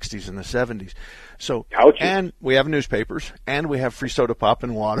from the 60s and the 70s. So, and we have newspapers, and we have free soda pop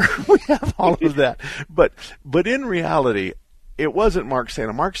and water. We have all of that. But in reality, it wasn't Mark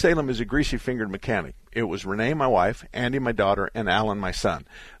Salem. Mark Salem is a greasy-fingered mechanic. It was Renee, my wife, Andy, my daughter, and Alan, my son.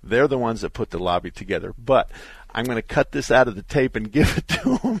 They're the ones that put the lobby together. But I'm going to cut this out of the tape and give it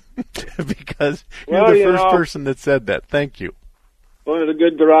to them because you're the first person that said that. Thank you. One of the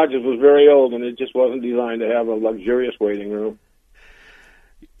good garages was very old, and it just wasn't designed to have a luxurious waiting room.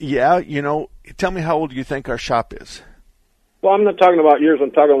 Yeah, tell me how old you think our shop is. Well, I'm not talking about yours.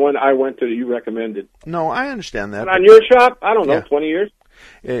 I'm talking when I went to that you recommended. No, I understand that. And on your shop, I don't know, 20 years?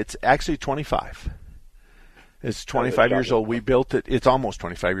 It's actually 25. It's 25 years old. We built it. It's almost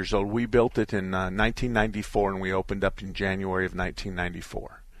 25 years old. We built it in 1994, and we opened up in January of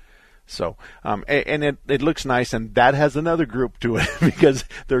 1994. So, and it looks nice, and that has another group to it because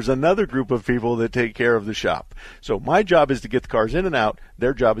there's another group of people that take care of the shop. So my job is to get the cars in and out.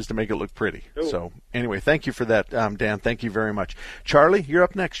 Their job is to make it look pretty. Cool. So anyway, thank you for that, Dan. Thank you very much. Charlie, you're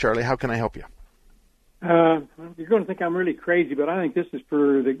up next. Charlie, how can I help you? You're going to think I'm really crazy, but I think this is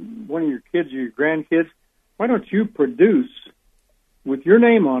for one of your kids or your grandkids. Why don't you produce, with your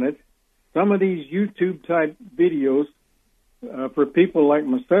name on it, some of these YouTube-type videos for people like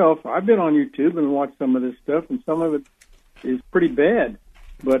myself? I've been on YouTube and watched some of this stuff, and some of it is pretty bad.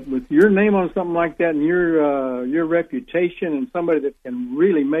 But with your name on something like that and your reputation and somebody that can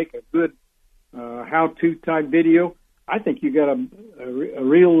really make a good how-to type video, I think you got a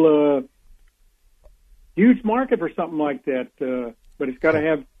real huge market for something like that. But it's got to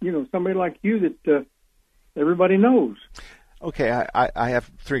have, somebody like you that everybody knows. Okay, I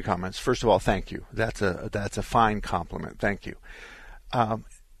have 3 comments. First of all, thank you. That's a fine compliment. Thank you.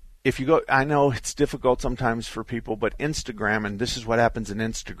 If you go, I know it's difficult sometimes for people, but Instagram, and this is what happens in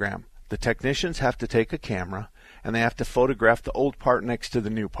Instagram. The technicians have to take a camera and they have to photograph the old part next to the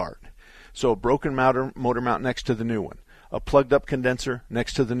new part. So a broken motor mount next to the new one, a plugged up condenser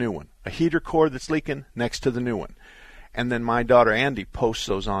next to the new one, a heater cord that's leaking next to the new one. And then my daughter Andy posts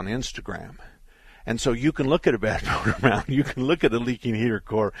those on Instagram. And so you can look at a bad motor mount, you can look at a leaking heater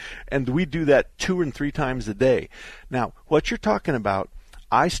core, and we do that 2 and 3 times a day. Now, what you're talking about,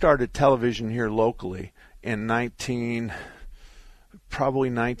 I started television here locally in probably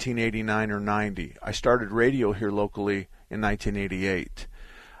 1989 or 90. I started radio here locally in 1988.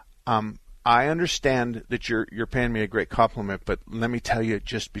 I understand that you're paying me a great compliment, but let me tell you,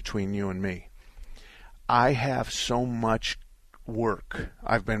 just between you and me, I have so much work.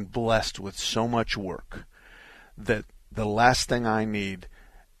 I've been blessed with so much work that the last thing I need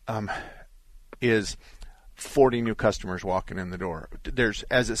is 40 new customers walking in the door. There's,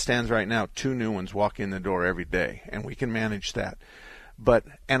 as it stands right now, 2 new ones walking in the door every day, and we can manage that.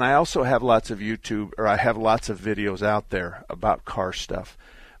 And I also have lots of I have lots of videos out there about car stuff.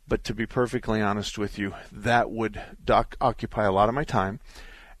 But to be perfectly honest with you, that would occupy a lot of my time,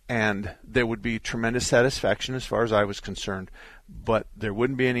 and there would be tremendous satisfaction as far as I was concerned, but there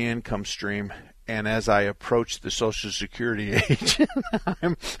wouldn't be any income stream. And as I approach the Social Security age,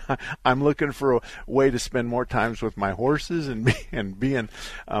 I'm looking for a way to spend more times with my horses and being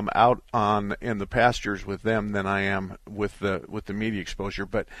out in the pastures with them than I am with the media exposure.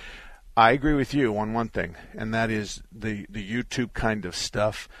 But I agree with you on one thing, and that is the YouTube kind of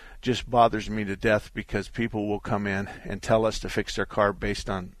stuff just bothers me to death, because people will come in and tell us to fix their car based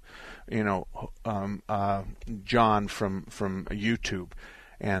on, John from YouTube,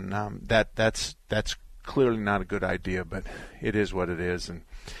 and that's clearly not a good idea, but it is what it is, and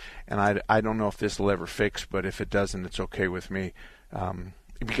I don't know if this will ever fix, but if it doesn't, it's okay with me.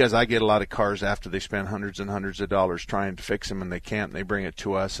 Because I get a lot of cars after they spend hundreds and hundreds of dollars trying to fix them, and they can't, and they bring it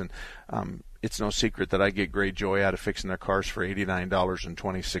to us, and it's no secret that I get great joy out of fixing their cars for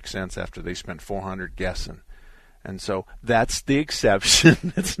 $89.26 after they spent $400 guessing. And so that's the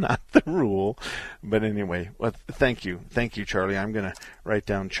exception. It's not the rule. But anyway, well, thank you, Charlie. I'm going to write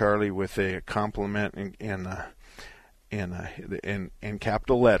down Charlie with a compliment in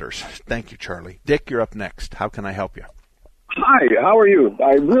capital letters. Thank you, Charlie. Dick, you're up next. How can I help you? Hi, how are you?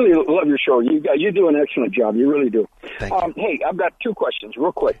 I really love your show. You do an excellent job. You really do. Thank you. Hey, I've got 2 questions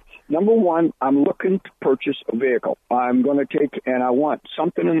real quick. Number 1, I'm looking to purchase a vehicle. I'm going to and I want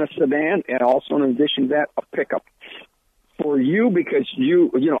something in a sedan, and also in addition to that, a pickup. For you, because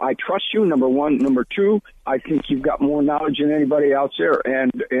I trust you, number 1. Number 2, I think you've got more knowledge than anybody else there,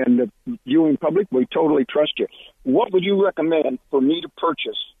 and you in public, we totally trust you. What would you recommend for me to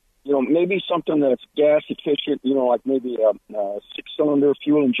purchase? Maybe something that's gas efficient, like maybe a 6-cylinder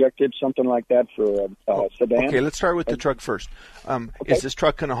fuel injected, something like that for a sedan. Okay, let's start with the truck first. Okay. Is this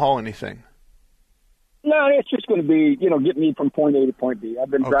truck going to haul anything? No, it's just going to be, get me from point A to point B. I've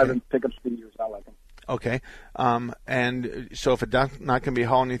been driving pickups for years. I like them. Okay, and so if it's not going to be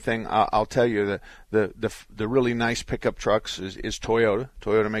hauling anything, I'll tell you that the really nice pickup trucks is Toyota.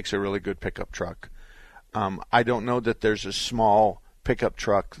 Toyota makes a really good pickup truck. I don't know that there's a small pickup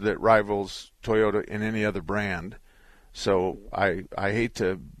truck that rivals Toyota in any other brand. So I hate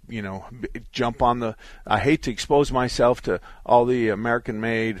to I hate to expose myself to all the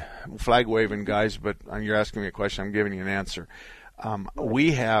American-made flag-waving guys, but you're asking me a question, I'm giving you an answer.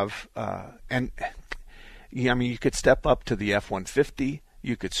 We have you could step up to the F-150.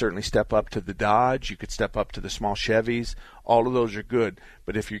 You could certainly step up to the Dodge. You could step up to the small Chevys. All of those are good,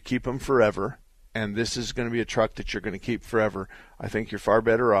 but if you keep them forever, and this is going to be a truck that you're going to keep forever, I think you're far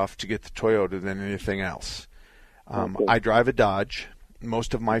better off to get the Toyota than anything else. I drive a Dodge.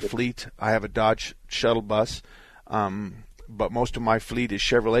 Most of my fleet, I have a Dodge shuttle bus, but most of my fleet is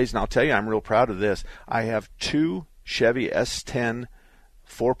Chevrolets, and I'll tell you, I'm real proud of this. I have 2 Chevy S10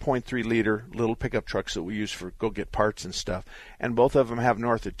 4.3-liter little pickup trucks that we use for go get parts and stuff, and both of them have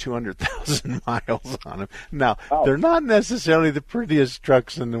north of 200,000 miles on them. Now, they're not necessarily the prettiest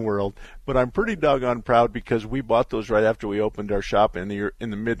trucks in the world, but I'm pretty doggone proud because we bought those right after we opened our shop in the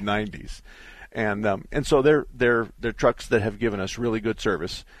mid-'90s, and so they're trucks that have given us really good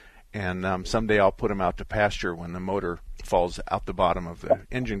service, and someday I'll put them out to pasture when the motor falls out the bottom of the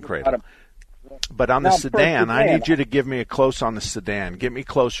engine cradle. But on the sedan, I need you to give me a close on the sedan. Get me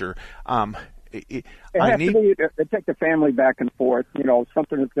closer. It has to be to take the family back and forth.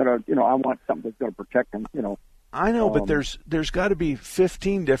 Something that's going to, I want something that's going to protect them. I know, but there's got to be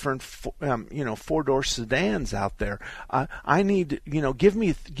 15 different, 4-door sedans out there. I need, give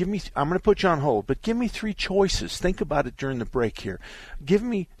me. I'm going to put you on hold, but give me 3 choices. Think about it during the break here. Give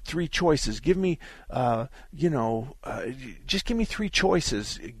me 3 choices. Give me, just give me 3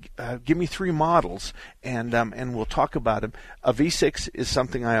 choices. Give me 3 models, and we'll talk about them. A V6 is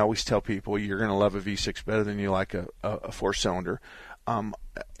something I always tell people. You're going to love a V6 better than you like a 4-cylinder.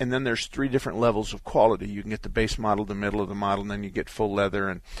 And then there's 3 different levels of quality. You can get the base model, the middle of the model, and then you get full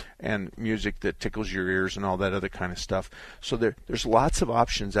leather and music that tickles your ears and all that other kind of stuff. So there's lots of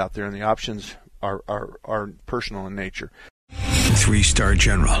options out there, and the options are personal in nature. 3-star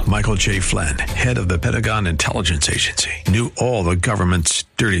General Michael J. Flynn, head of the Pentagon Intelligence Agency, knew all the government's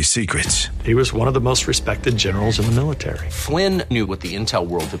dirty secrets. He was one of the most respected generals in the military. Flynn knew what the intel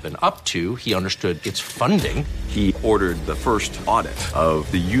world had been up to. He understood its funding. He ordered the first audit of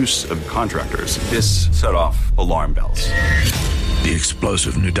the use of contractors. This set off alarm bells. The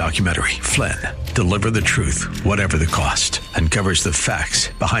explosive new documentary, Flynn, Deliver the Truth, Whatever the Cost, uncovers the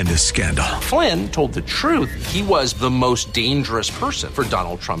facts behind this scandal. Flynn told the truth. He was the most dangerous person for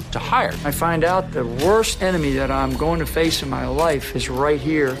Donald Trump to hire. I find out the worst enemy that I'm going to face in my life is right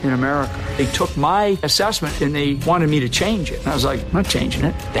here in America. They took my assessment and they wanted me to change it. And I was like, I'm not changing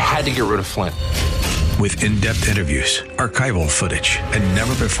it. They had to get rid of Flynn. With in-depth interviews, archival footage, and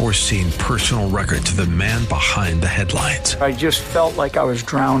never-before-seen personal records of the man behind the headlines. I just felt like I was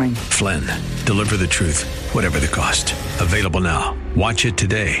drowning. Flynn, Deliver the Truth, Whatever the Cost. Available now. Watch it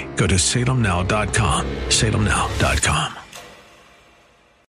today. Go to salemnow.com. salemnow.com.